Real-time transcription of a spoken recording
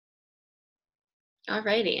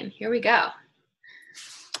Alrighty, and here we go.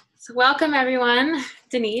 So welcome everyone,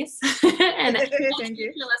 Denise, and Thank you.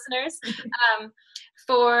 future listeners,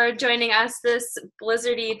 for joining us this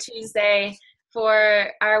blizzardy Tuesday for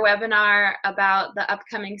our webinar about the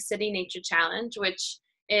upcoming City Nature Challenge, which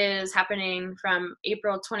is happening from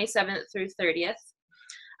April 27th through 30th.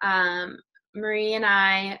 Marie and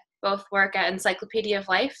I both work at Encyclopedia of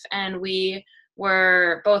Life, and we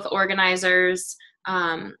were both organizers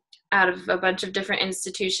out of a bunch of different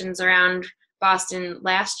institutions around Boston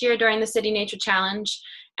last year during the City Nature Challenge,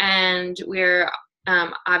 and we're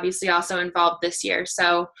obviously also involved this year.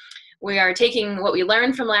 So we are taking what we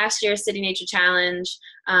learned from last year's City Nature Challenge,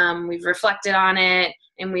 we've reflected on it,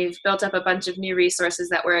 and we've built up a bunch of new resources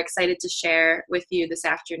that we're excited to share with you this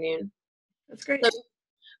afternoon. That's great. So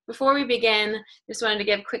before we begin, just wanted to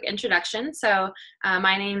give a quick introduction. So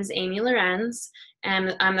my name is Amy Lorenz,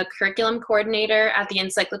 and I'm the curriculum coordinator at the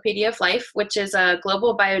Encyclopedia of Life, which is a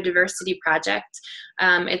global biodiversity project.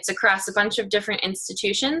 It's across a bunch of different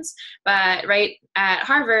institutions, but right at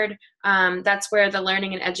Harvard, that's where the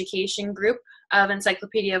Learning and Education group of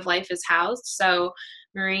Encyclopedia of Life is housed. So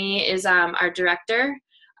Marie is our director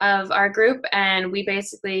of our group, and we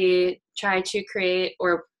basically try to create,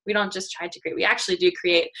 or we don't just try to create, we actually do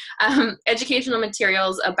create educational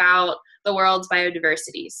materials about the world's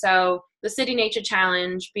biodiversity. So the City Nature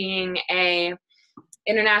Challenge being a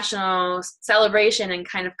international celebration and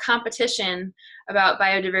kind of competition about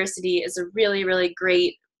biodiversity is a really, really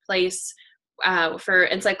great place for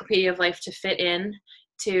Encyclopedia of Life to fit in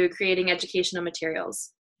to creating educational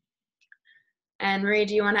materials. And Marie,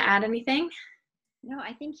 do you want to add anything? No,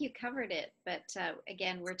 I think you covered it. But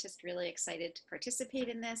again, we're just really excited to participate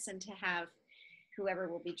in this and to have whoever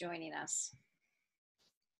will be joining us.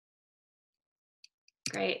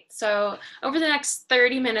 Great. So over the next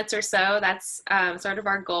 30 minutes or so, that's sort of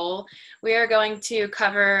our goal. We are going to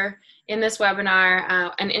cover in this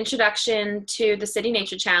webinar an introduction to the City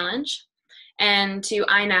Nature Challenge and to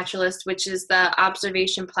iNaturalist, which is the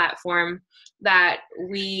observation platform that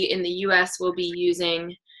we in the US will be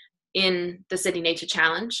using in the City Nature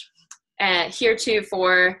Challenge.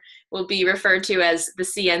 Heretofore will be referred to as the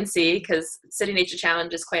CNC because City Nature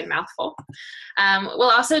Challenge is quite a mouthful.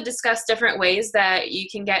 We'll also discuss different ways that you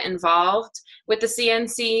can get involved with the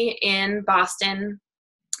CNC in Boston,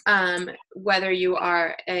 whether you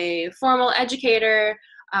are a formal educator,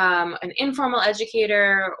 an informal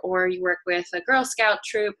educator, or you work with a Girl Scout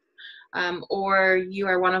troop, or you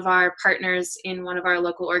are one of our partners in one of our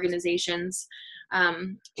local organizations.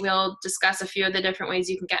 We'll discuss a few of the different ways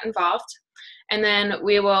you can get involved. And then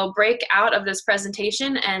we will break out of this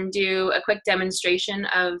presentation and do a quick demonstration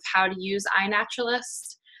of how to use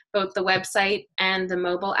iNaturalist, both the website and the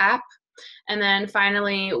mobile app. And then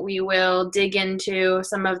finally, we will dig into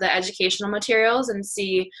some of the educational materials and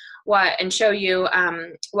see and show you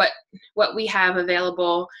what we have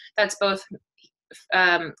available that's both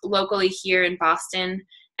locally here in Boston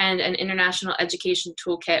and an international education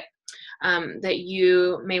toolkit that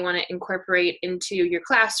you may want to incorporate into your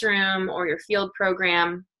classroom or your field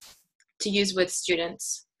program to use with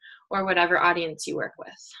students or whatever audience you work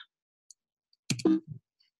with.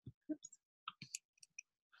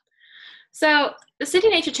 So the City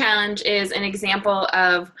Nature Challenge is an example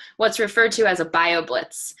of what's referred to as a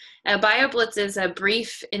BioBlitz. A BioBlitz is a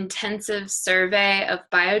brief, intensive survey of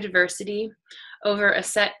biodiversity over a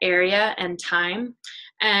set area and time.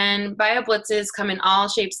 And BioBlitzes come in all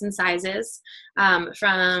shapes and sizes,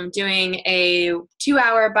 from doing a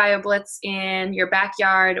 2-hour BioBlitz in your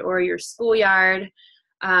backyard or your schoolyard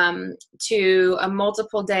to a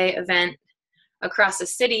multiple day event across a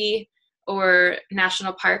city or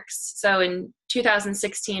national parks. So in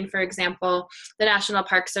 2016, for example, the National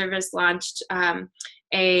Park Service launched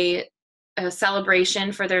a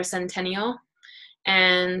celebration for their centennial.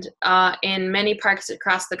 And in many parks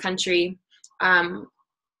across the country,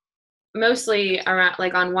 mostly around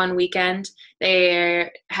like on one weekend,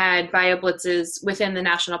 they had BioBlitzes within the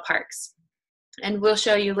national parks. And we'll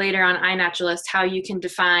show you later on iNaturalist how you can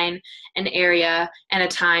define an area and a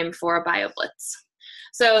time for a BioBlitz.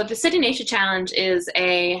 So the City Nature Challenge is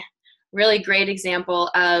a really great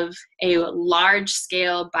example of a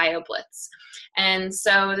large-scale BioBlitz. And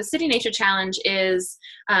so the City Nature Challenge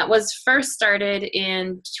was first started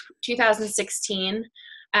in 2016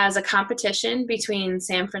 as a competition between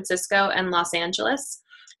San Francisco and Los Angeles.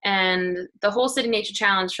 And the whole City Nature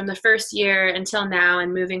Challenge from the first year until now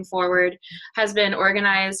and moving forward has been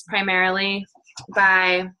organized primarily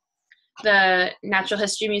by the Natural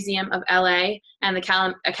History Museum of LA, and the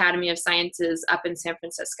Callum Academy of Sciences up in San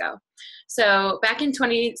Francisco. So back in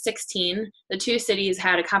 2016, the two cities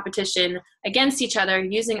had a competition against each other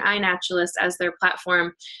using iNaturalist as their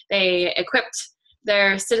platform. They equipped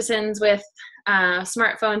their citizens with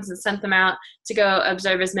smartphones and sent them out to go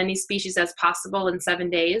observe as many species as possible in 7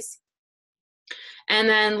 days. And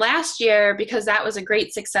then last year, because that was a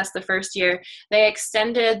great success the first year, they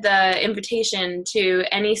extended the invitation to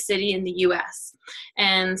any city in the US.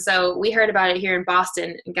 And so we heard about it here in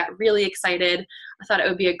Boston and got really excited. I thought it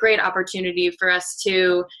would be a great opportunity for us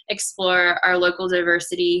to explore our local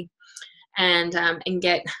diversity and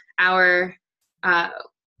get our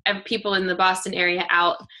people in the Boston area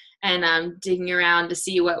out and digging around to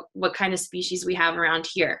see what kind of species we have around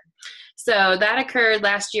here. So that occurred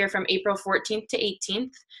last year from April 14th to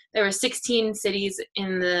 18th. There were 16 cities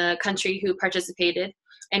in the country who participated,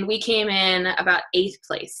 and we came in about 8th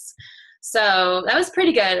place. So that was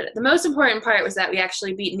pretty good. The most important part was that we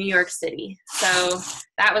actually beat New York City. So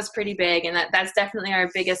that was pretty big, and that's definitely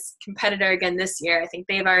our biggest competitor again this year. I think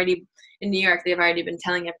in New York, they've already been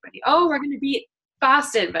telling everybody, oh, we're going to beat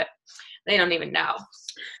Boston, but they don't even know.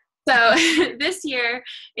 So this year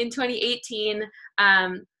in 2018,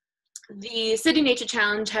 the City Nature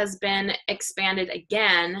Challenge has been expanded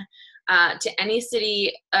again to any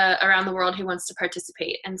city around the world who wants to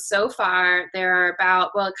participate. And so far, there are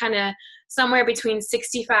about, kind of somewhere between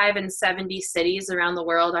 65 and 70 cities around the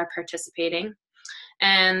world are participating.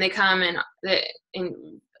 And they come in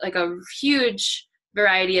like a huge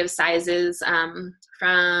variety of sizes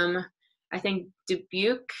from, I think,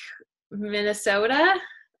 Dubuque, Minnesota,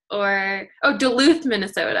 Duluth,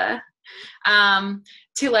 Minnesota,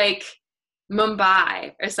 to like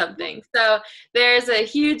Mumbai or something. So there's a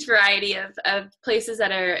huge variety of places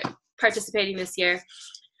that are participating this year,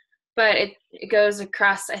 but it goes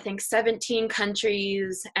across, I think, 17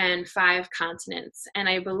 countries and 5 continents. And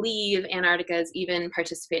I believe Antarctica is even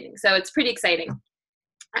participating. So it's pretty exciting.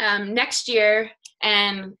 Next year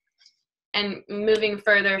and moving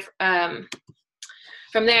further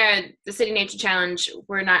from there, the City Nature Challenge,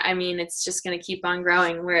 it's just going to keep on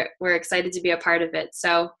growing. We're excited to be a part of it.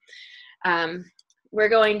 So we're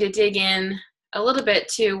going to dig in a little bit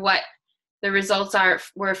to what the results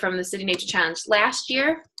were from the City Nature Challenge last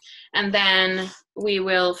year, and then we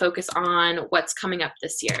will focus on what's coming up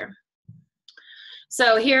this year.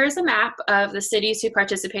 So here's a map of the cities who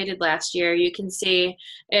participated last year. You can see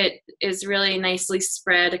it is really nicely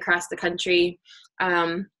spread across the country,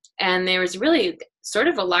 and there was really sort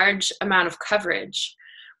of a large amount of coverage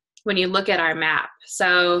when you look at our map.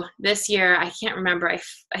 So this year, I can't remember,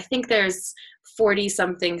 I think there's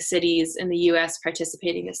 40-something cities in the US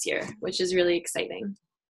participating this year, which is really exciting.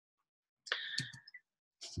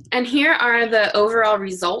 And here are the overall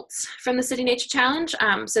results from the City Nature Challenge.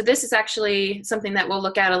 So this is actually something that we'll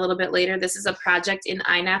look at a little bit later. This is a project in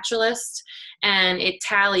iNaturalist, and it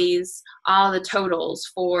tallies all the totals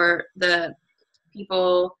for the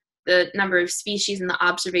people, the number of species and the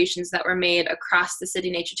observations that were made across the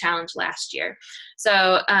City Nature Challenge last year.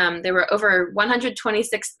 So there were over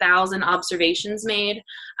 126,000 observations made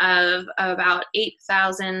of about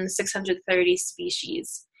 8,630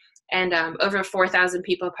 species. And over 4,000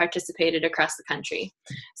 people participated across the country.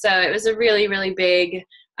 So it was a really, really big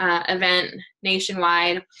event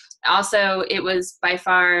nationwide. Also, it was by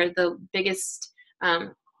far the biggest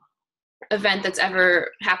event that's ever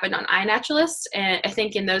happened on iNaturalist. And I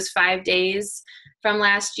think in those 5 days from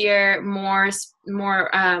last year, more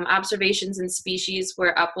observations and species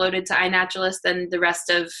were uploaded to iNaturalist than the rest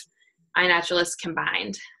of iNaturalist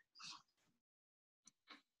combined.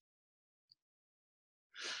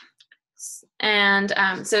 And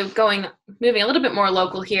so moving a little bit more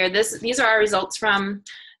local here, these are our results from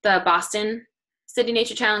the Boston City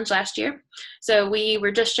Nature Challenge last year. So we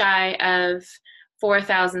were just shy of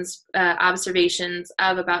 4,000 observations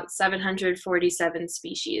of about 747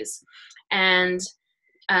 species. And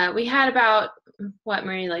we had about,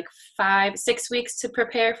 like 5-6 weeks to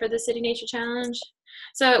prepare for the City Nature Challenge.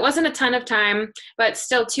 So it wasn't a ton of time, but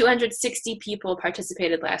still 260 people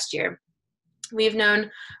participated last year. We've known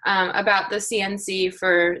about the CNC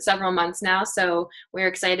for several months now, so we're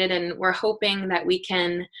excited and we're hoping that we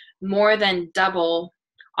can more than double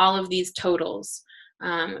all of these totals.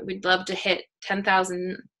 We'd love to hit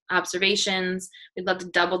 10,000 observations. We'd love to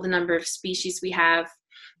double the number of species we have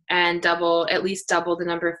and at least double the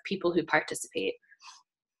number of people who participate.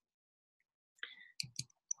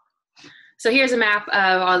 So here's a map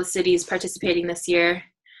of all the cities participating this year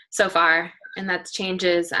so far, and that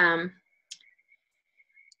changes.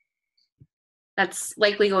 That's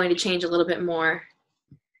likely going to change a little bit more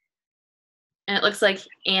And it looks like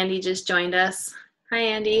Andy just joined us. Hi,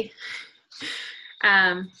 Andy.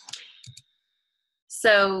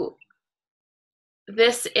 So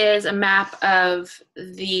this is a map of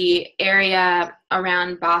the area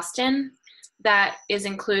around Boston that is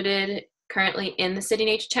included currently in the City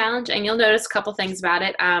Nature Challenge, and you'll notice a couple things about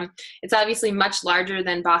it. It's obviously much larger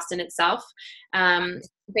than Boston itself.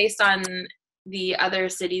 Based on the other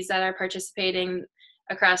cities that are participating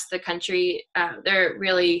across the country,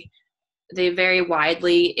 they vary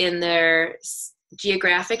widely in their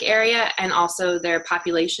geographic area and also their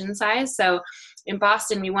population size. So in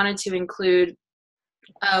Boston, we wanted to include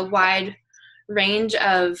a wide range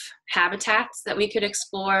of habitats that we could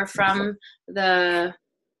explore from the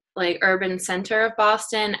urban center of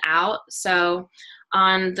Boston out. So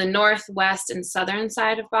on the northwest and southern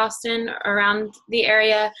side of Boston around the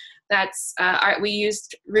area, we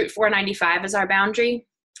used Route 495 as our boundary.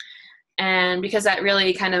 And because that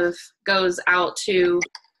really kind of goes out to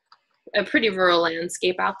a pretty rural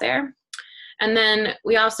landscape out there. And then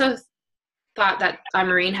we also thought that our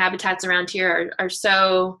marine habitats around here are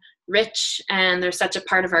so rich and they're such a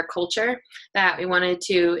part of our culture that we wanted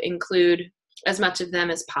to include as much of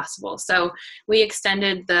them as possible. So we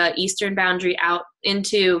extended the eastern boundary out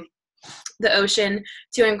into the ocean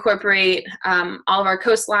to incorporate all of our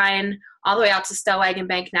coastline all the way out to Stellwagen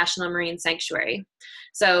Bank National Marine Sanctuary.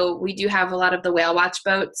 So we do have a lot of the whale watch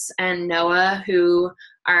boats and NOAA who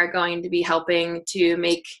are going to be helping to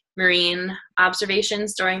make marine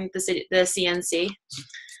observations during the CNC.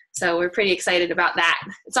 So we're pretty excited about that.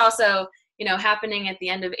 It's also, happening at the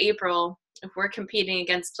end of April. If we're competing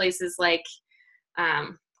against places like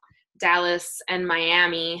Dallas and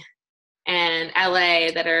Miami and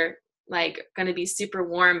LA that are going to be super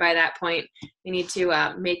warm by that point, we need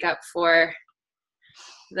to make up for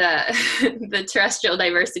the terrestrial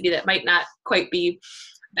diversity that might not quite be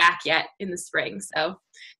back yet in the spring. So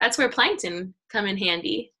that's where plankton come in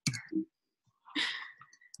handy.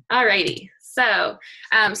 Alrighty, so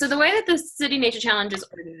the way that the City Nature Challenge is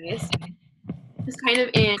organized is kind of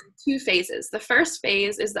in two phases. The first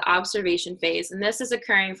phase is the observation phase, and this is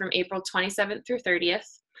occurring from April 27th through 30th.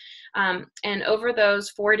 And over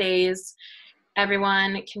those 4 days,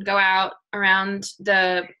 everyone can go out around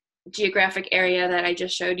the geographic area that I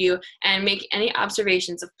just showed you and make any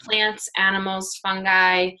observations of plants, animals,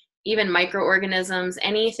 fungi, even microorganisms,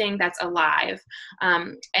 anything that's alive,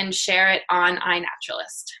 and share it on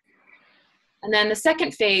iNaturalist. And then the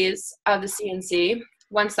second phase of the CNC,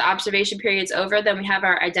 once the observation period's over, then we have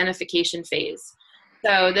our identification phase.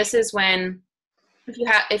 So this is when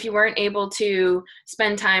if you weren't able to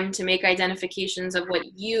spend time to make identifications of what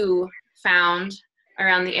you found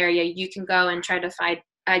around the area, you can go and try to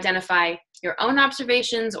identify your own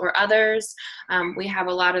observations or others. We have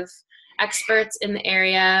a lot of experts in the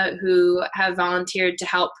area who have volunteered to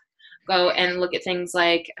help go and look at things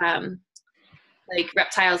like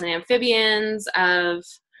reptiles and amphibians, of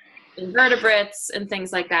invertebrates and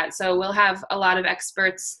things like that. So we'll have a lot of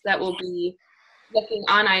experts that will be looking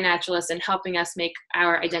on iNaturalist and helping us make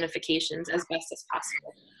our identifications as best as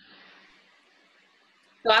possible.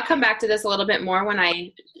 So I'll come back to this a little bit more when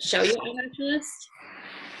I show you iNaturalist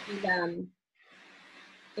and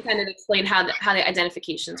kind of explain how the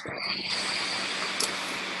identifications work.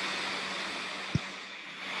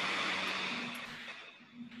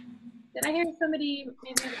 Did I hear somebody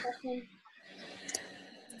maybe have a question?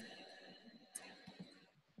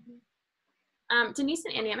 Denise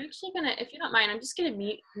and Andy, I'm actually gonna, if you don't mind, I'm just gonna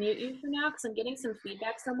mute you for now because I'm getting some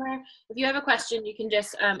feedback somewhere. If you have a question, you can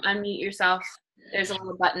just unmute yourself. There's a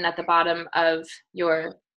little button at the bottom of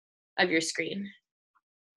your screen.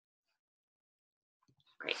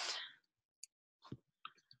 Great.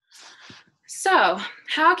 So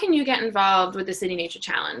how can you get involved with the City Nature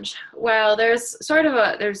Challenge? Well, there's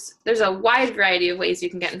a wide variety of ways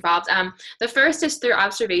you can get involved. The first is through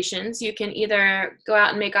observations. You can either go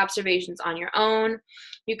out and make observations on your own.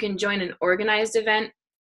 You can join an organized event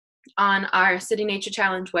on our City Nature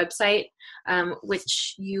Challenge website,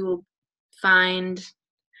 which you will find.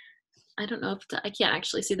 I don't know if I can't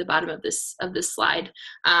actually see the bottom of this slide.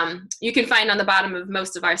 You can find on the bottom of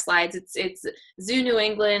most of our slides. It's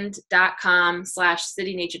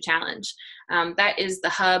zoonewengland.com/City Nature Challenge. That is the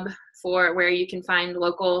hub for where you can find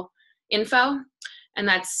local info, and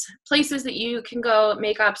that's places that you can go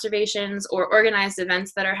make observations or organized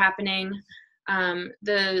events that are happening.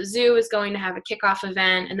 The zoo is going to have a kickoff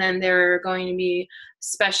event, and then there are going to be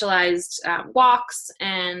specialized walks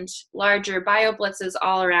and larger bio blitzes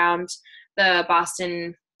all around the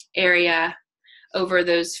Boston area over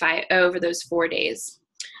those 4 days.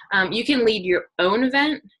 You can lead your own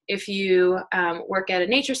event if you work at a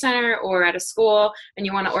nature center or at a school and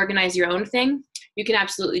you want to organize your own thing. You can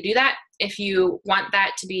absolutely do that. If you want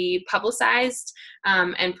that to be publicized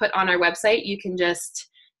and put on our website, you can just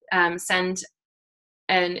send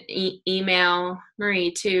an email,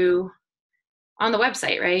 Marie, to on the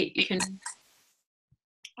website, right? You can,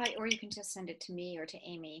 or you can just send it to me or to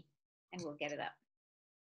Amy, and we'll get it up.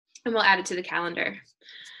 and we'll add it to the calendar.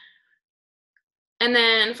 And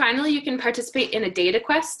then finally, you can participate in a data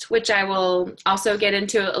quest, which I will also get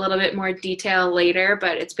into a little bit more detail later,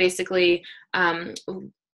 but it's basically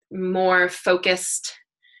more focused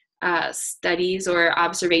studies or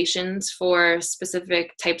observations for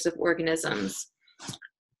specific types of organisms.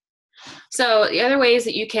 So the other ways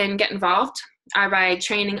that you can get involved are by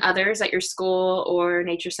training others at your school or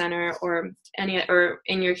nature center or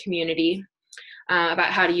in your community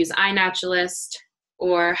about how to use iNaturalist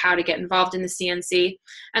or how to get involved in the CNC.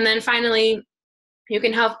 And then finally, you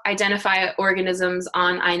can help identify organisms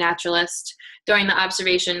on iNaturalist during the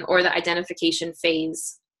observation or the identification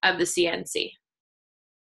phase of the CNC.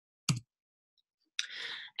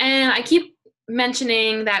 And I keep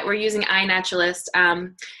mentioning that we're using iNaturalist,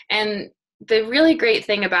 and the really great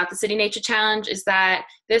thing about the City Nature Challenge is that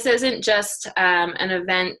this isn't just an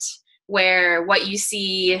event where what you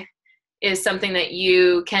see is something that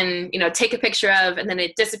you can, take a picture of and then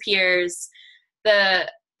it disappears. The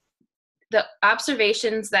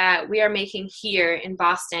observations that we are making here in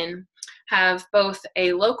Boston have both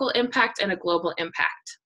a local impact and a global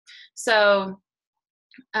impact. So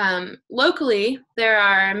locally, there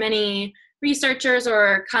are many researchers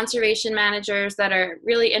or conservation managers that are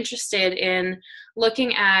really interested in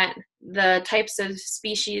looking at the types of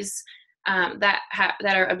species that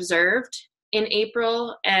are observed in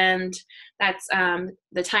April, and that's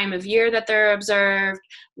the time of year that they're observed,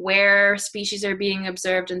 where species are being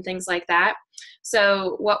observed, and things like that.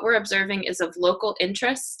 So what we're observing is of local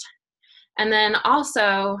interest. And then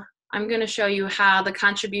also, I'm going to show you how the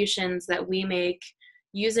contributions that we make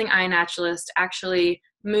using iNaturalist actually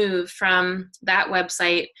move from that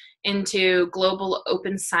website into global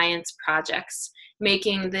open science projects,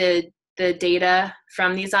 making the data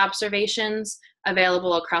from these observations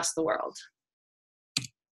available across the world.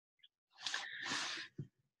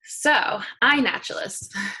 So, iNaturalist,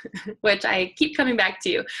 which I keep coming back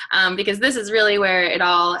to because this is really where it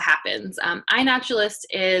all happens. iNaturalist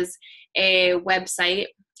is a website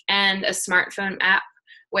and a smartphone app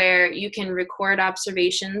where you can record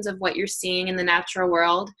observations of what you're seeing in the natural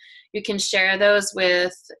world. You can share those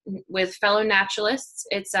with fellow naturalists.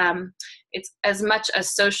 It's as much a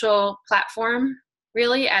social platform,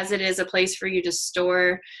 really, as it is a place for you to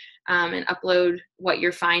store and upload what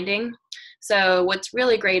you're finding. So what's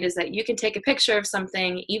really great is that you can take a picture of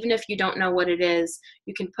something, even if you don't know what it is,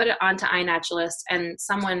 you can put it onto iNaturalist, and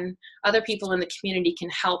other people in the community can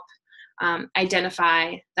help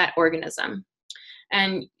identify that organism.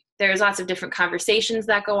 And there's lots of different conversations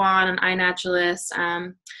that go on iNaturalist.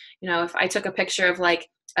 If I took a picture of like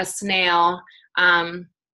a snail,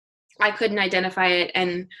 I couldn't identify it,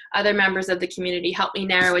 and other members of the community helped me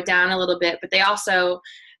narrow it down a little bit, but they also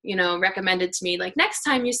recommended to me, like, next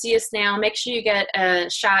time you see a snail, make sure you get a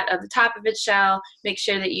shot of the top of its shell, make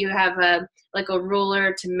sure that you have a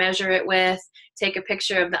ruler to measure it with, take a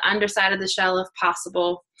picture of the underside of the shell if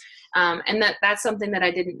possible. And that's something that I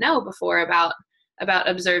didn't know before about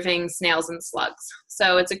observing snails and slugs.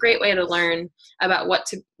 So it's a great way to learn about what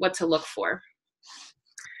to look for.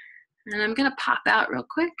 And I'm gonna pop out real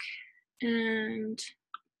quick and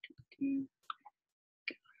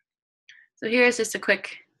so here's just a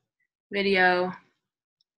quick video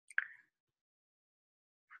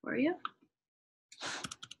for you.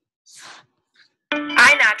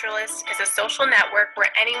 iNaturalist is a social network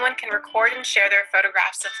where anyone can record and share their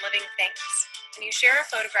photographs of living things. When you share a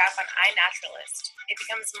photograph on iNaturalist, it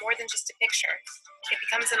becomes more than just a picture. It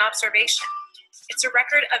becomes an observation. It's a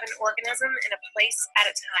record of an organism in a place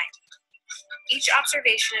at a time. Each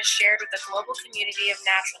observation is shared with a global community of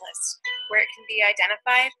naturalists, where it can be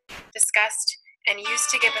identified, discussed, and used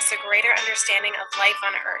to give us a greater understanding of life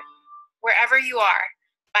on Earth. Wherever you are,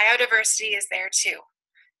 biodiversity is there too.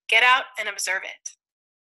 Get out and observe it.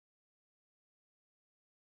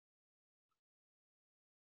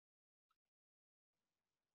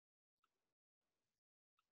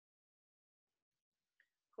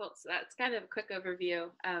 Cool. So that's kind of a quick overview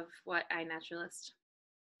of what iNaturalist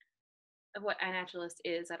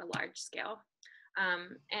is at a large scale.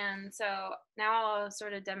 And so now I'll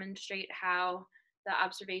sort of demonstrate how the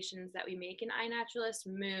observations that we make in iNaturalist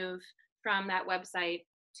move from that website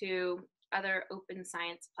to other open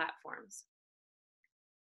science platforms.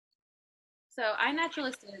 So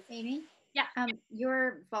iNaturalist is, Amy? yeah.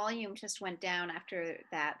 Your volume just went down after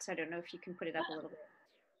that, so I don't know if you can put it up a little bit.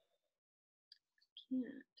 Can't.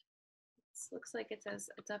 It looks like it says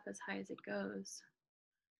it's up as high as it goes.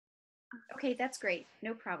 Okay, that's great.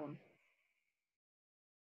 No problem.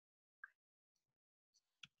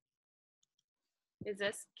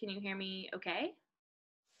 Can you hear me okay?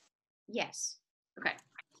 Yes. Okay,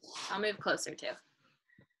 I'll move closer too.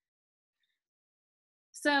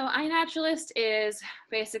 So iNaturalist is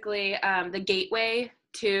basically the gateway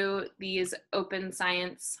to these other open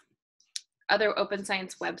science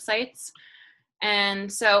websites.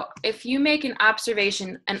 And so if you make an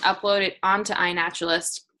observation and upload it onto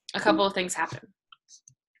iNaturalist, a couple of things happen.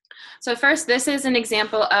 So first, this is an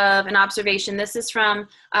example of an observation. This is from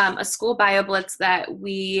a school BioBlitz that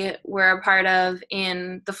we were a part of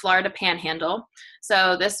in the Florida Panhandle.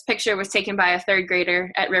 So this picture was taken by a third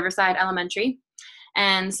grader at Riverside Elementary.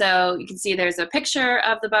 And so you can see there's a picture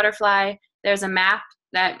of the butterfly. There's a map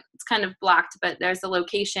that it's kind of blocked, but there's the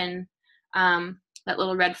location. That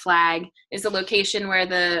little red flag is the location where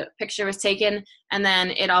the picture was taken. And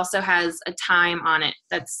then it also has a time on it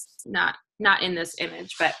that's not in this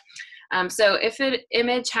image. But so if an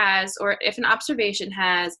image has, or if an observation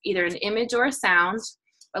has either an image or a sound,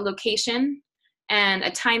 a location, and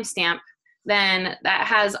a timestamp, then that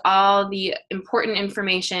has all the important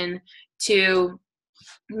information to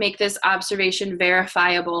make this observation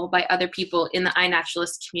verifiable by other people in the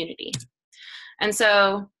iNaturalist community. And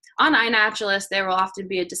so on iNaturalist, there will often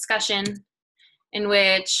be a discussion in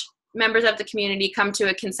which members of the community come to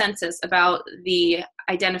a consensus about the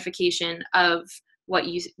identification of what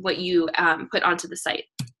you put onto the site.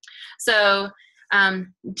 So Javier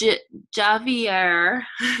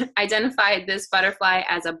identified this butterfly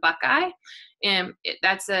as a buckeye, and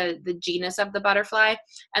that's the genus of the butterfly.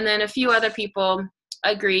 And then a few other people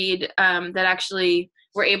agreed that actually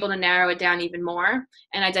were able to narrow it down even more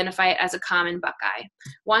and identify it as a common buckeye.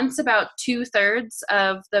 Once about 2/3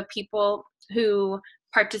 of the people who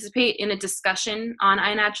participate in a discussion on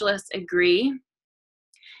iNaturalist agree,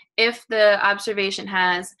 if the observation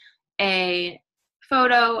has a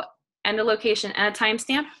photo and a location and a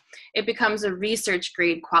timestamp, it becomes a research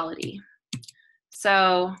grade quality.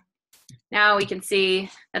 So now we can see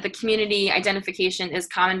that the community identification is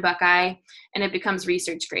common buckeye, and it becomes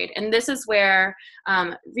research grade. And this is where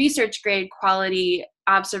research grade quality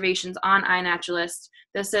observations on iNaturalist,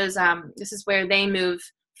 this is where they move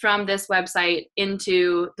from this website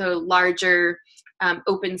into the larger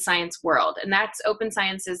open science world. And that's open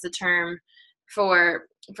science is the term for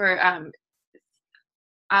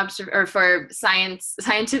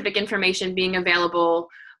scientific information being available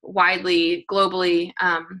widely, globally.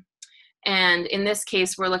 And in this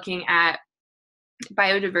case, we're looking at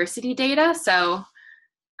biodiversity data. So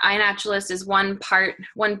iNaturalist is one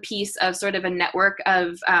piece of sort of a network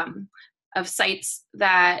of sites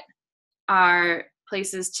that are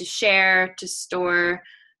places to share, to store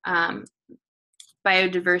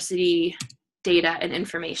biodiversity data and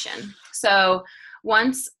information. So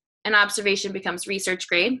once an observation becomes research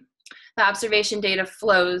grade, the observation data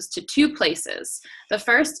flows to two places. The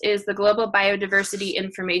first is the Global Biodiversity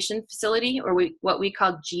Information Facility, or what we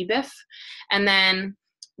call GBIF, and then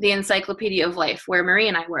the Encyclopedia of Life, where Marie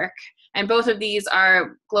and I work. And both of these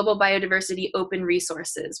are global biodiversity open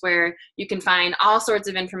resources where you can find all sorts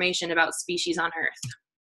of information about species on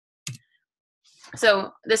Earth.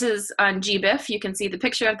 So this is on GBIF. You can see the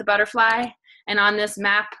picture of the butterfly. And on this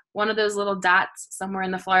map, one of those little dots somewhere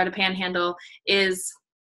in the Florida Panhandle is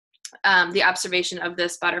the observation of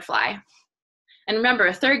this butterfly. And remember,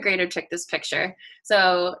 a third grader took this picture.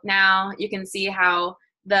 So now you can see how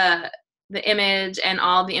the image and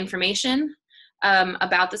all the information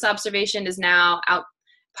about this observation is now out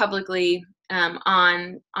publicly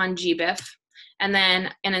on GBIF. And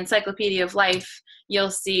then in Encyclopedia of Life,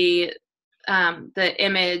 you'll see the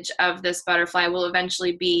image of this butterfly will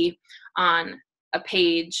eventually be on a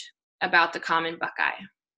page about the common buckeye.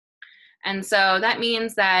 And so that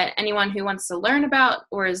means that anyone who wants to learn about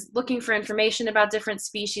or is looking for information about different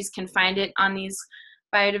species can find it on these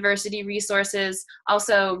biodiversity resources.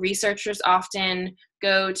 Also, researchers often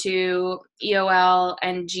go to EOL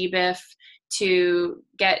and GBIF to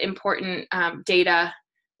get important data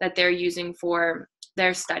that they're using for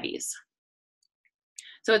their studies.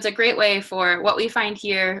 So it's a great way for what we find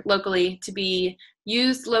here locally to be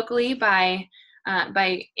used locally by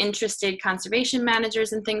interested conservation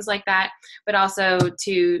managers and things like that, but also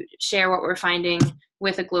to share what we're finding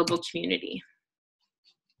with a global community.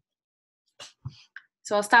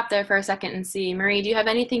 So I'll stop there for a second and see. Marie, do you have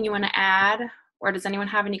anything you want to add, or does anyone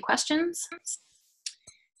have any questions?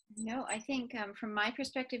 No, I think from my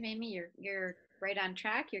perspective, Amy, you're right on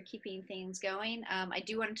track. You're keeping things going. I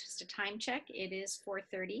do want just a time check. It is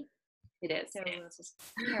 4:30, It is. so we'll just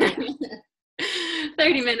carry on.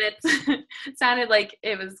 30 minutes. Sounded like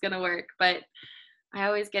it was going to work, but I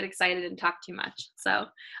always get excited and talk too much. So,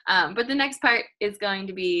 but the next part is going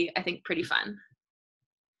to be, I think, pretty fun.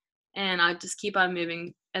 And I'll just keep on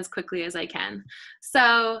moving as quickly as I can.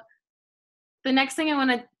 So the next thing I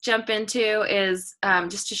want to jump into is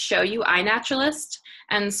just to show you iNaturalist,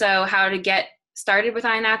 and so how to get started with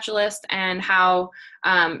iNaturalist and how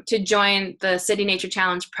to join the City Nature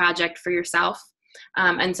Challenge project for yourself.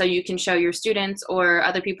 And so you can show your students or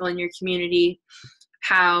other people in your community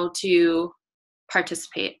how to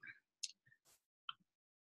participate.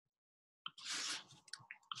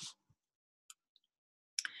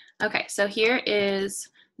 Okay, so here is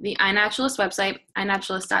the iNaturalist website,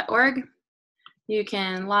 inaturalist.org. You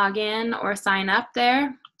can log in or sign up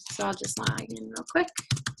there. So I'll just log in real quick.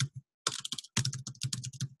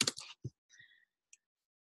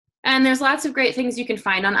 And there's lots of great things you can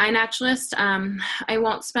find on iNaturalist. I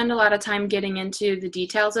won't spend a lot of time getting into the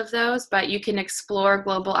details of those, but you can explore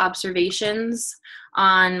global observations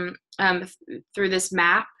on through this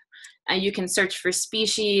map. You can search for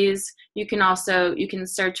species. You can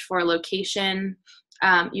search for location.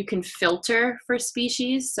 You can filter for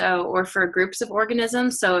species, or for groups of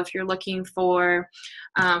organisms. So if you're looking for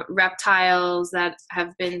reptiles that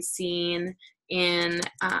have been seen in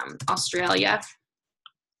Australia,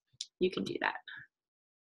 you can do that.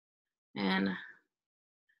 And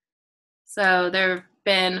so there have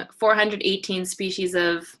been 418 species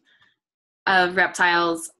of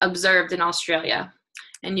reptiles observed in Australia,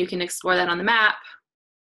 and you can explore that on the map.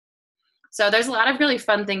 So there's a lot of really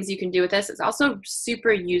fun things you can do with this. It's also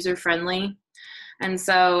super user-friendly, and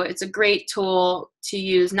so it's a great tool to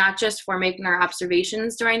use not just for making our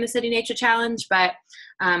observations during the City Nature Challenge, but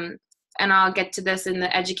and I'll get to this in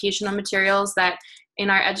the educational materials, that in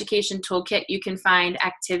our education toolkit, you can find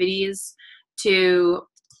activities to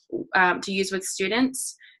use with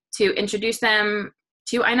students to introduce them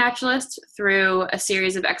to iNaturalist through a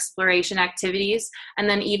series of exploration activities, and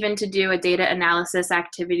then even to do a data analysis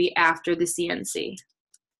activity after the CNC.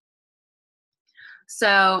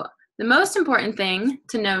 So the most important thing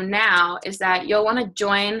to know now is that you'll want to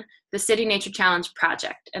join the City Nature Challenge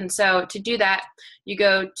project. And so to do that, you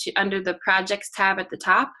go to under the projects tab at the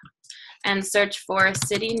top and search for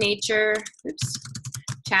City Nature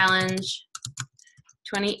Challenge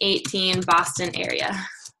 2018 Boston area.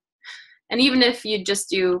 And even if you just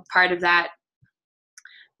do part of that,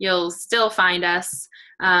 you'll still find us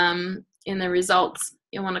in the results.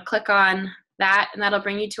 You'll want to click on that, and that'll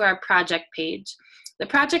bring you to our project page. The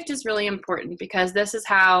project is really important because this is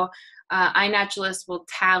how iNaturalist will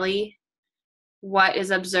tally what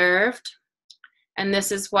is observed, and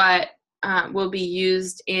this is what will be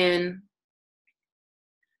used in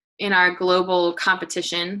our global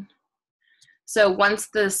competition. So once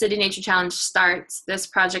the City Nature Challenge starts, this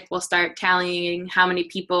project will start tallying how many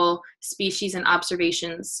people, species, and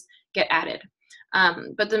observations get added.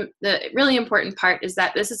 But the really important part is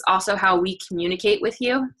that this is also how we communicate with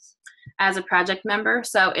you as a project member.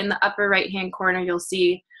 So in the upper right-hand corner, you'll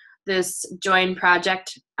see this join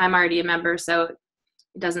project. I'm already a member, so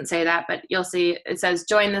it doesn't say that, but you'll see it says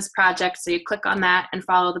join this project. So you click on that and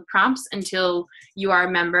follow the prompts until you are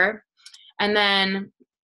a member. And then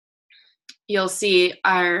you'll see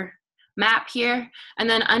our map here, and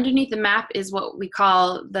then underneath the map is what we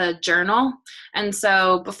call the journal. And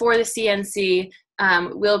so before the CNC,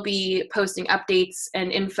 we'll be posting updates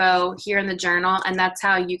and info here in the journal, and that's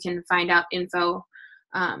how you can find out info,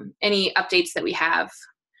 any updates that we have.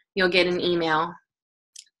 You'll get an email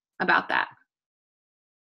about that.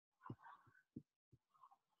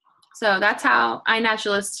 So that's how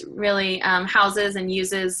iNaturalist really houses and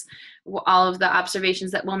uses all of the observations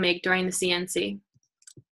that we'll make during the CNC.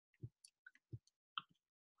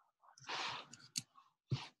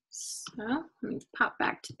 So let me pop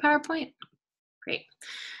back to PowerPoint. Great.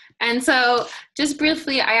 And so just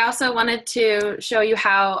briefly, I also wanted to show you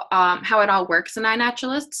how it all works in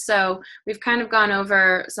iNaturalist. So we've kind of gone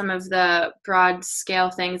over some of the broad scale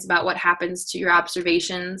things about what happens to your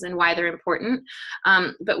observations and why they're important.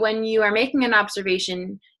 But when you are making an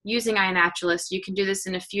observation using iNaturalist, you can do this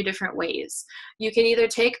in a few different ways. You can either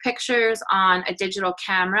take pictures on a digital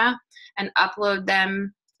camera and upload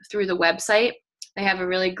them through the website. They have a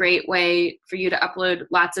really great way for you to upload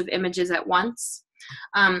lots of images at once.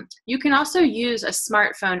 You can also use a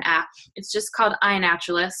smartphone app. It's just called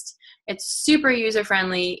iNaturalist. It's super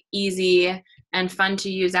user-friendly, easy, and fun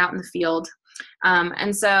to use out in the field.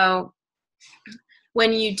 And so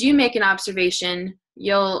when you do make an observation,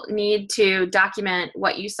 you'll need to document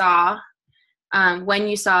what you saw, when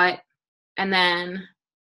you saw it, and then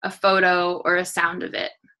a photo or a sound of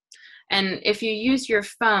it. And if you use your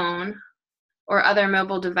phone or other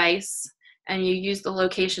mobile device and you use the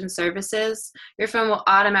location services, your phone will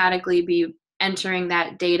automatically be entering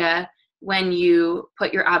that data when you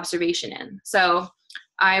put your observation in. So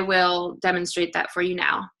I will demonstrate that for you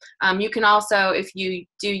now. You can also, if you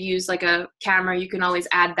do use like a camera, you can always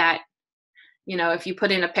add that. You know, if you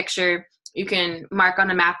put in a picture, you can mark on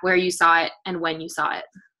the map where you saw it and when you saw it.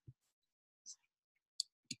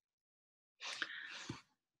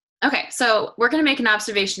 Okay, so we're going to make an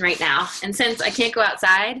observation right now. And since I can't go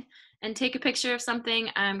outside and take a picture of something,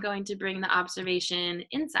 I'm going to bring the observation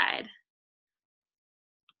inside.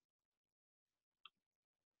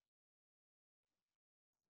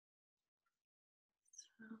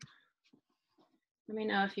 Let me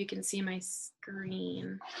know if you can see my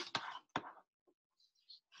screen.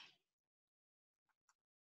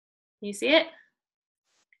 You see it?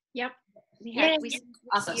 Yep. We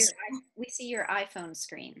Awesome. see your iPhone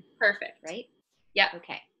screen. Perfect. Right? Yep.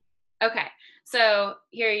 Okay. Okay. So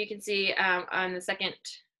here you can see on the second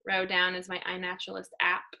row down is my iNaturalist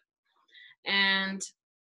app. And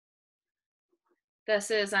this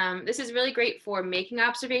is really great for making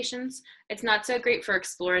observations. It's not so great for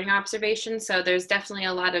exploring observations. So there's definitely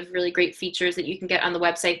a lot of really great features that you can get on the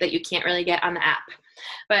website that you can't really get on the app.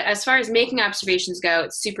 But as far as making observations go,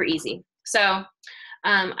 it's super easy. So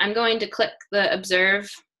I'm going to click the observe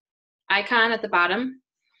icon at the bottom.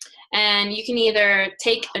 And you can either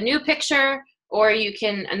take a new picture, or you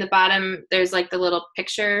can, in the bottom, there's like the little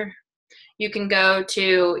picture. You can go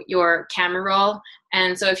to your camera roll.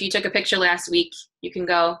 And so if you took a picture last week, you can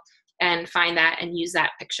go and find that and use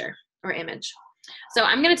that picture or image. So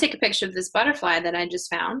I'm going to take a picture of this butterfly that I just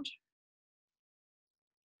found.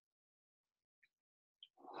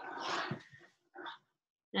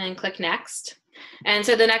 And click next. And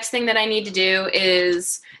so the next thing that I need to do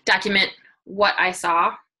is document what I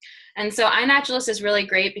saw. And so iNaturalist is really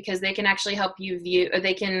great because they can actually help you view, or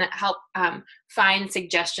they can help find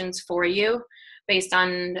suggestions for you based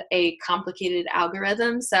on a complicated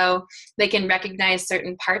algorithm. So they can recognize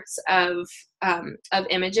certain parts of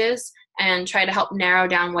images and try to help narrow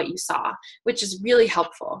down what you saw, which is really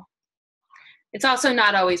helpful. It's also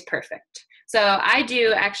not always perfect. So I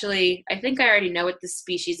do actually, I think I already know what the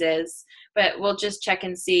species is, but we'll just check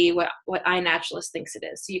and see what iNaturalist thinks it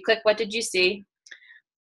is. So you click, what did you see?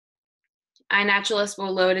 iNaturalist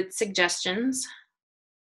will load its suggestions.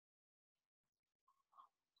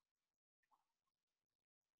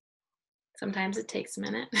 Sometimes it takes a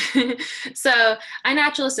minute. So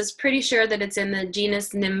iNaturalist is pretty sure that it's in the genus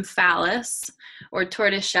Nymphalis, or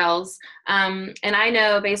tortoise shells. And I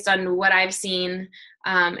know based on what I've seen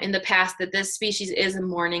in the past that this species is a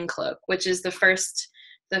mourning cloak, which is the first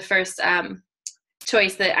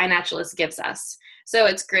choice that iNaturalist gives us. So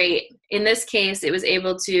it's great. In this case, it was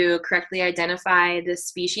able to correctly identify this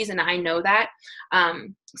species, and I know that.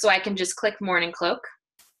 So I can just click mourning cloak,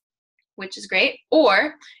 which is great.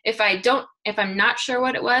 Or if I'm not sure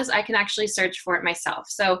what it was, I can actually search for it myself.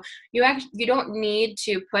 So you don't need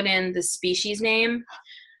to put in the species name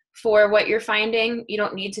for what you're finding. You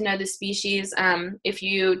don't need to know the species. If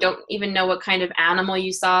you don't even know what kind of animal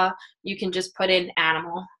you saw, you can just put in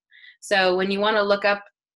animal. So when you want to look up,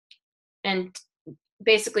 and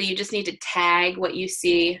basically you just need to tag what you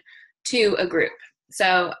see to a group.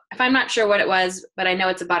 So if I'm not sure what it was, but I know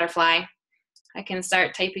it's a butterfly, I can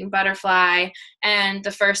start typing butterfly, and the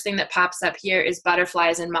first thing that pops up here is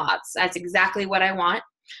butterflies and moths. That's exactly what I want.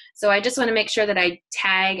 So I just want to make sure that I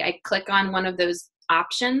click on one of those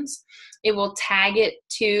options. It will tag it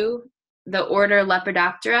to the order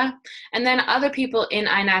Lepidoptera, and then other people in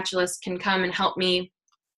iNaturalist can come and help me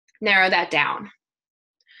narrow that down.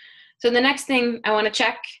 So the next thing I want to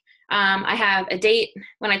check, I have a date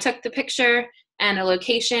when I took the picture and a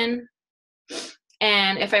location.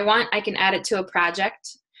 And if I want, I can add it to a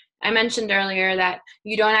project. I mentioned earlier that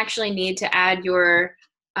you don't actually need to add your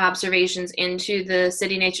observations into the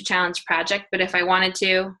City Nature Challenge project, but if I wanted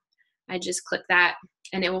to, I just click that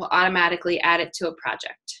and it will automatically add it to a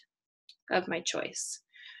project of my choice.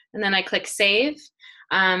 And then I click save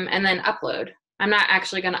and then upload. I'm not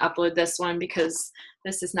actually going to upload this one because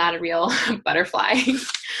this is not a real butterfly.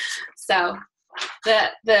 So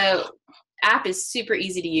the app is super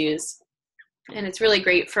easy to use, and it's really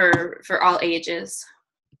great for all ages.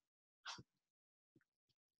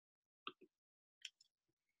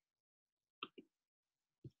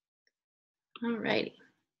 Alrighty.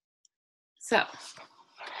 So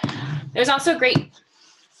there's also great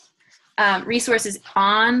resources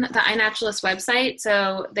on the iNaturalist website.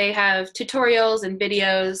 So they have tutorials and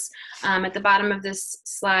videos. At the bottom of this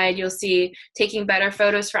slide, you'll see taking better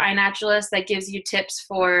photos for iNaturalist. That gives you tips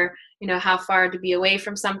for, you know, how far to be away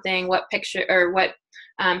from something, what picture or what,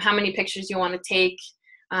 how many pictures you want to take,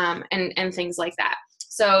 and things like that.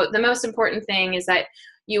 So the most important thing is that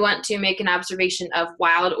you want to make an observation of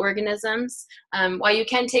wild organisms. While you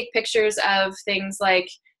can take pictures of things like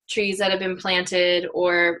trees that have been planted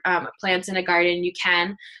or plants in a garden, you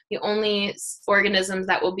can. The only organisms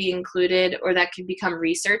that will be included or that could become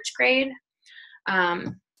research grade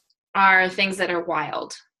are things that are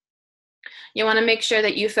wild. You want to make sure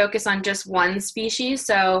that you focus on just one species.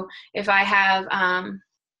 So if I have,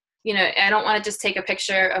 you know, I don't want to just take a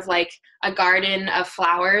picture of like a garden of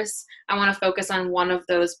flowers. I want to focus on one of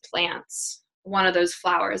those plants, one of those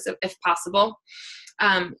flowers if possible.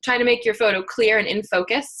 Try to make your photo clear and in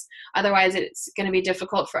focus. Otherwise, it's going to be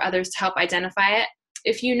difficult for others to help identify it.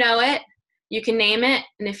 If you know it, you can name it.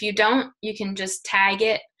 And if you don't, you can just tag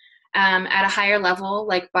it at a higher level,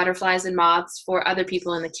 like butterflies and moths, for other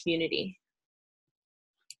people in the community.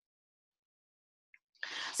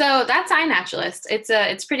 So that's iNaturalist.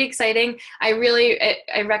 It's pretty exciting. I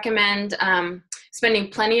recommend spending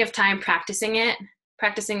plenty of time practicing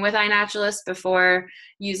with iNaturalist before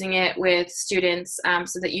using it with students,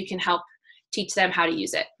 so that you can help teach them how to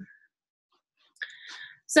use it.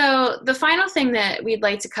 So the final thing that we'd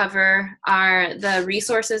like to cover are the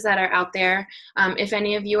resources that are out there. If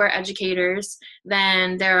any of you are educators,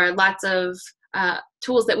 then there are lots of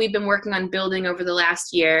tools that we've been working on building over the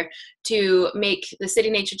last year to make the City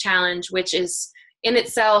Nature Challenge, which is in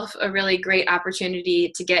itself a really great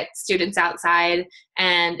opportunity to get students outside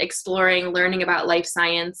and exploring, learning about life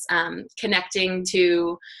science, connecting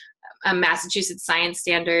to Massachusetts science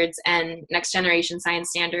standards and next generation science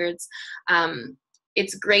standards.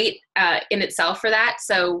 It's great in itself for that.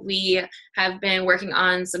 So we have been working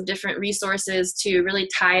on some different resources to really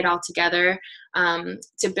tie it all together,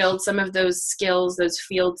 to build some of those skills, those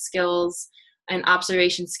field skills and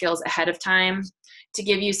observation skills ahead of time, to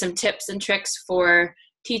give you some tips and tricks for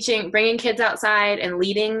teaching, bringing kids outside and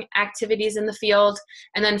leading activities in the field,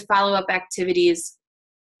 and then follow-up activities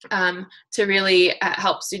to really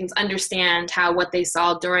help students understand how what they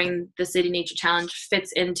saw during the City Nature Challenge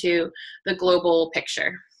fits into the global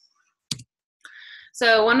picture.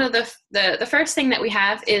 So one of the first thing that we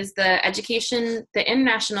have is the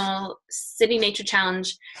International City Nature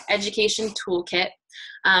Challenge Education Toolkit.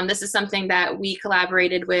 This is something that we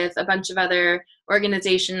collaborated with a bunch of other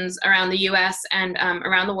organizations around the US and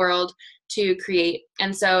around the world to create.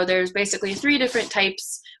 And so there's basically three different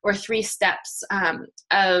types or three steps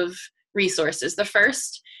of resources. The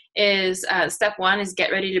first is step one is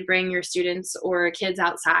get ready to bring your students or kids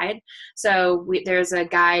outside. So there's a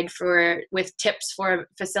guide with tips for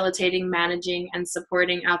facilitating, managing, and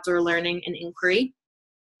supporting outdoor learning and inquiry.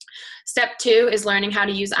 Step two is learning how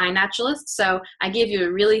to use iNaturalist. So I gave you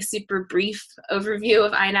a really super brief overview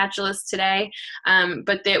of iNaturalist today,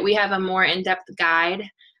 but that we have a more in-depth guide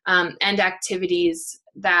and activities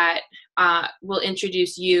that will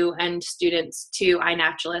introduce you and students to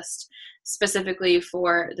iNaturalist, specifically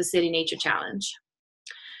for the City Nature Challenge.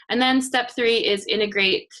 And then step three is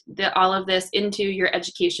integrate all of this into your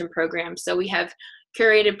education program. So we have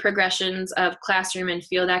curated progressions of classroom and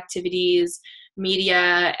field activities,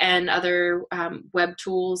 media, and other web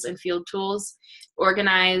tools and field tools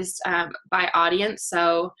organized by audience.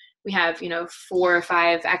 So we have, 4 or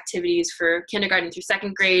 5 activities for kindergarten through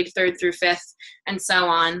 2nd grade, 3rd through 5th, and so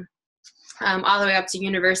on, all the way up to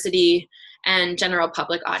university and general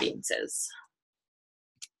public audiences.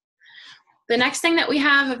 The next thing that we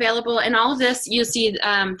have available in all of this, you see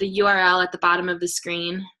the URL at the bottom of the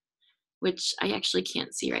screen, which I actually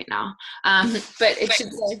can't see right now, but it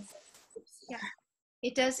should say. Yeah,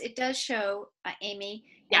 it does show, Amy,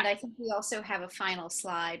 and I think we also have a final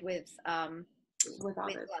slide with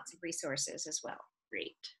lots of resources as well.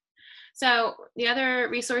 Great. So the other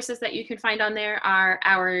resources that you can find on there are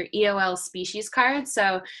our EOL species cards.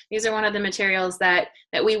 So these are one of the materials that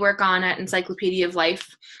we work on at Encyclopedia of Life.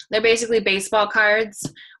 They're basically baseball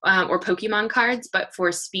cards or Pokemon cards, but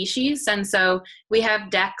for species. And so we have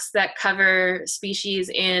decks that cover species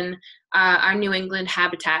in our New England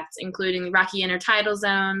habitats, including rocky intertidal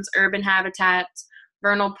zones, urban habitats,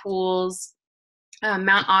 vernal pools,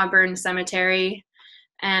 Mount Auburn Cemetery,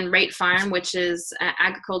 and Wright Farm, which is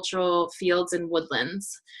agricultural fields and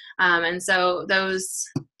woodlands. And so those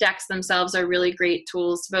decks themselves are really great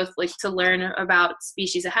tools, both to learn about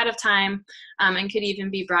species ahead of time and could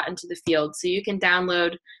even be brought into the field. So you can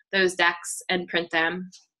download those decks and print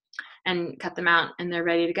them and cut them out, and they're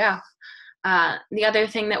ready to go. The other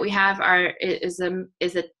thing that we have is the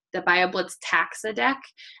BioBlitz Taxa deck,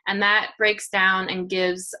 and that breaks down and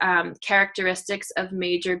gives characteristics of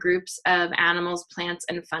major groups of animals, plants,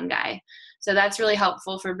 and fungi. So that's really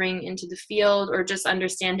helpful for bringing into the field or just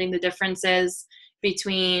understanding the differences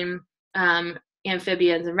between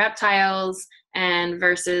amphibians and reptiles and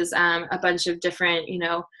versus a bunch of different,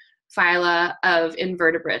 phyla of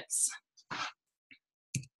invertebrates.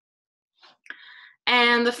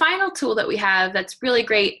 And the final tool that we have that's really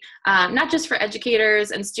great, not just for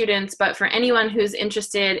educators and students, but for anyone who's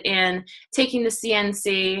interested in taking the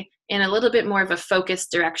CNC in a little bit more of a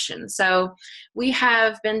focused direction. So we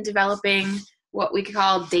have been developing what we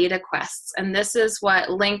call data quests, and this is what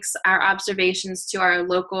links our observations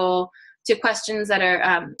to questions that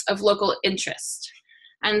are of local interest.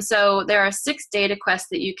 And so there are 6 data quests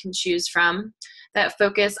that you can choose from that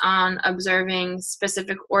focus on observing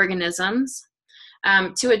specific organisms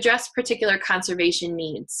to address particular conservation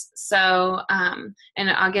needs. So, and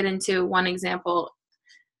I'll get into one example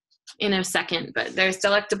in a second, but there's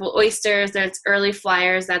delectable oysters, there's early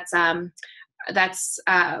flyers, that's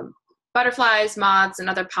butterflies, moths, and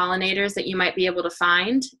other pollinators that you might be able to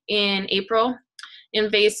find in April.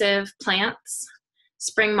 Invasive plants,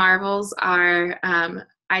 spring marvels are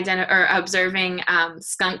observing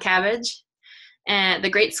skunk cabbage, and the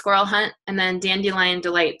great squirrel hunt, and then dandelion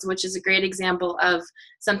delights, which is a great example of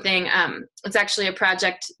something. It's actually a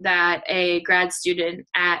project that a grad student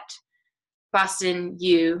at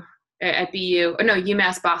UMass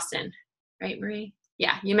Boston, right, Marie?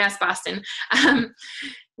 Yeah, UMass Boston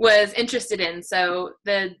was interested in. So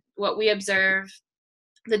what we observe,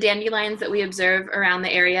 the dandelions that we observe around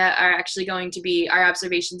the area are actually going to be, our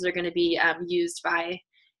observations are going to be used by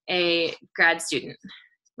a grad student,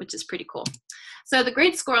 which is pretty cool. So the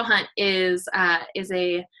great squirrel hunt is my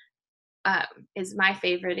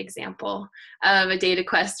favorite example of a data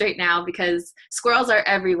quest right now, because squirrels are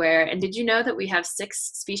everywhere. And did you know that we have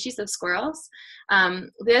 6 species of squirrels?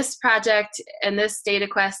 This project and this data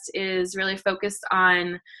quest is really focused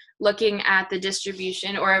on looking at the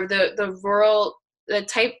distribution or the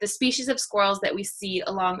species of squirrels that we see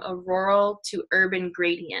along a rural to urban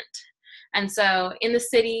gradient. And so in the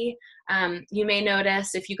city, you may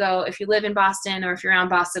notice if you live in Boston or if you're around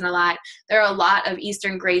Boston a lot, there are a lot of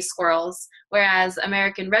eastern gray squirrels, whereas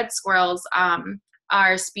American red squirrels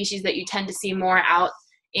are species that you tend to see more out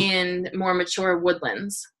in more mature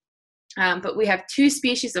woodlands. But we have 2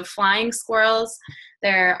 species of flying squirrels.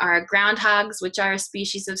 There are groundhogs, which are a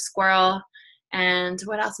species of squirrel, and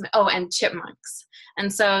what else? And chipmunks.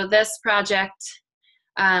 And so this project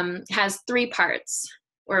has 3 parts,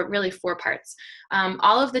 or really 4 parts.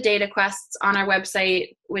 All of the data quests on our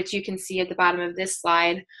website, which you can see at the bottom of this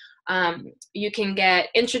slide, you can get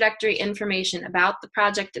introductory information about the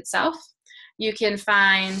project itself. You can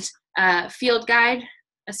find a field guide,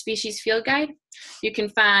 a species field guide. You can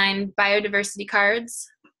find biodiversity cards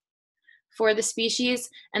for the species,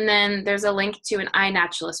 and then there's a link to an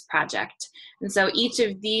iNaturalist project. And so each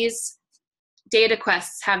of these data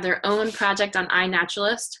quests have their own project on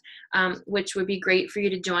iNaturalist, which would be great for you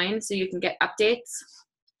to join so you can get updates.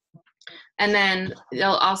 And then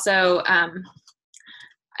they'll also,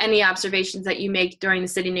 any observations that you make during the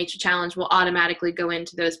City Nature Challenge will automatically go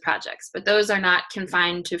into those projects. But those are not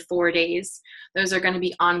confined to 4 days. Those are going to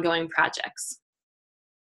be ongoing projects.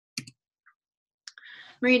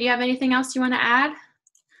 Marie, do you have anything else you want to add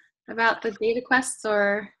about the data quests,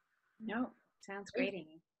 or? No, sounds great,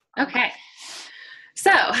 Amy. Okay.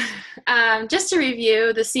 So just to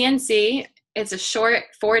review, the CNC, it's a short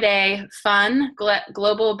 4-day fun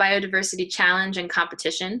global biodiversity challenge and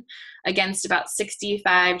competition against about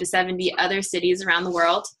 65 to 70 other cities around the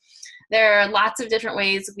world. There are lots of different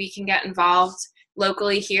ways we can get involved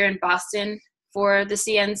locally here in Boston for the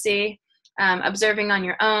CNC, observing on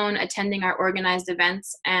your own, attending our organized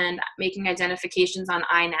events, and making identifications on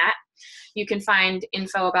iNat. You can find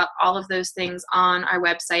info about all of those things on our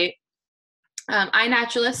website.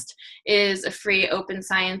 iNaturalist is a free open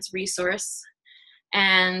science resource,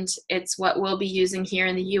 and it's what we'll be using here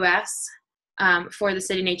in the US for the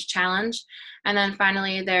City Nature Challenge. And then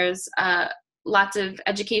finally, there's lots of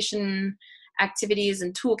education activities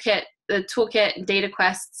and the toolkit data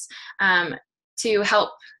quests to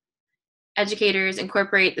help educators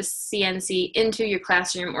incorporate the CNC into your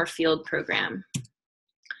classroom or field program.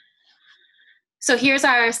 So here's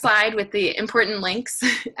our slide with the important links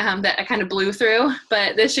that I kind of blew through,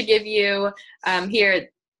 but this should give you here,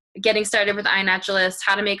 getting started with iNaturalist,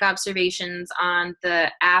 how to make observations on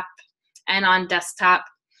the app and on desktop,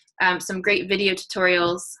 some great video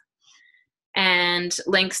tutorials, and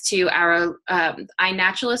links to our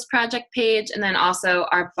iNaturalist project page, and then also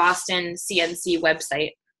our Boston CNC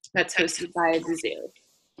website that's hosted by the zoo.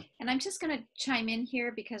 And I'm just going to chime in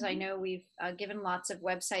here because I know we've given lots of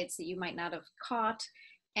websites that you might not have caught.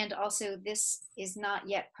 And also this is not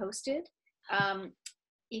yet posted.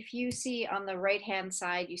 If you see on the right-hand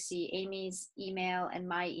side, you see Amy's email and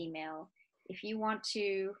my email. If you want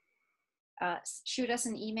to shoot us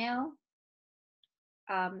an email,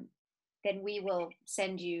 then we will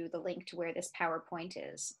send you the link to where this PowerPoint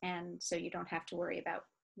is. And so you don't have to worry about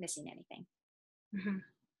missing anything. Mm-hmm.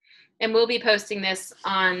 And we'll be posting this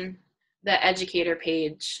on the educator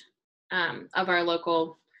page of our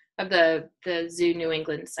local, of the Zoo New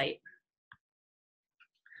England site.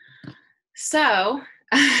 So,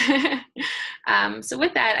 so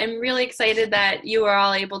with that, I'm really excited that you are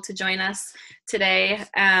all able to join us today.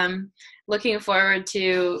 Looking forward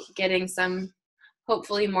to getting some,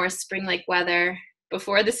 hopefully more spring-like weather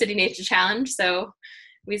before the City Nature Challenge, so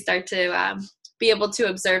we start to be able to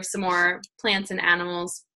observe some more plants and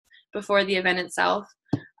animals before the event itself.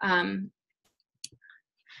 I'd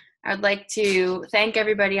like to thank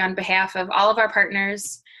everybody on behalf of all of our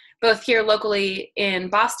partners, both here locally in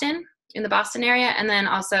Boston, in the Boston area, and then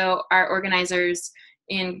also our organizers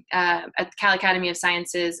at the Cal Academy of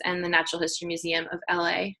Sciences and the Natural History Museum of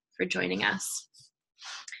LA for joining us.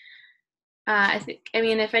 I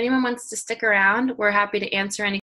mean, if anyone wants to stick around, we're happy to answer any